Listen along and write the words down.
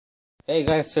Hey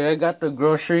guys, so I got the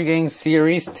grocery gang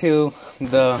series to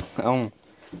the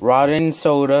rotten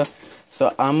soda.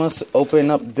 So I must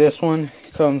open up this one.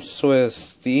 It comes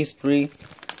with these three.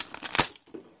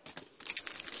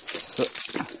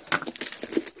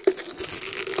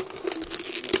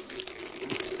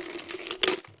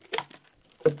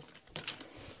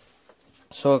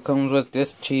 So it comes with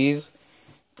this cheese.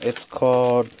 It's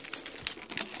called,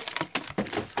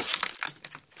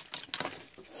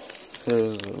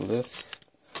 here's a list.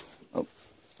 Oh.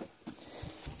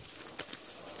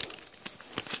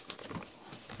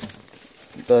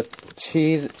 The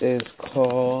cheese is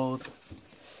called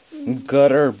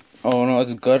gutter. Oh no,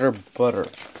 it's gutter butter.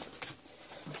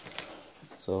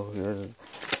 So here's,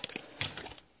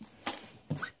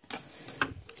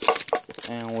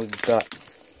 and we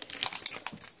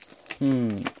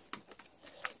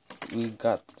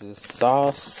got this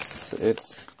sauce.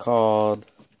 It's called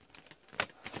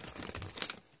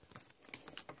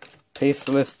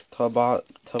tasteless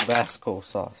Tabasco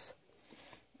sauce.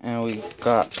 And we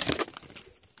got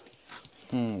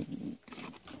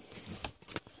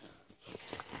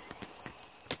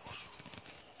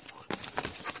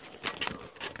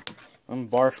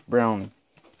barf brownie.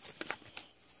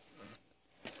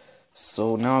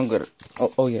 So now I'm gonna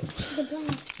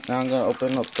now I'm gonna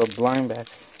open up the blind bag,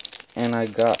 and I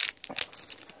got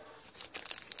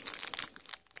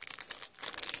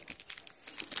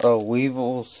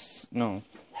Weevil's, no,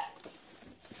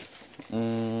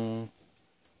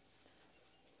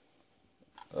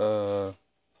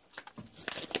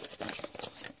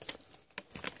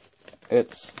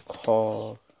 it's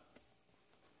called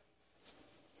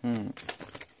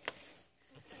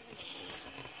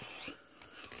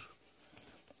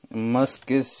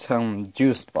Musk's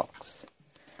juice box.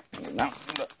 Now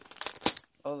the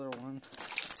other one,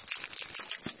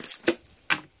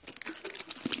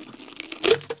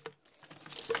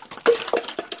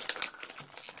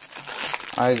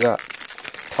 I got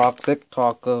Toxic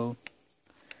Taco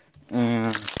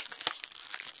and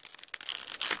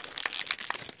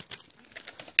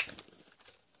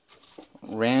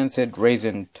Rancid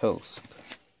Raisin Toast.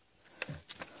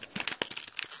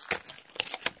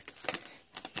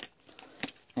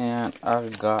 And I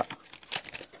got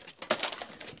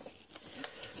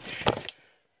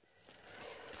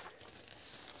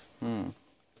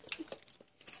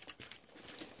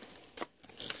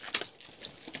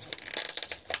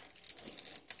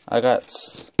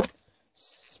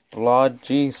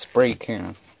Splodgy spray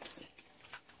can.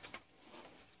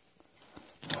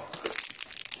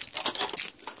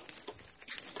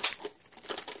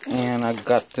 And I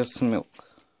got this milk.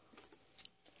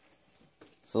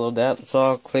 So that's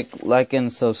all. Click like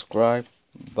and subscribe.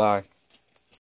 Bye.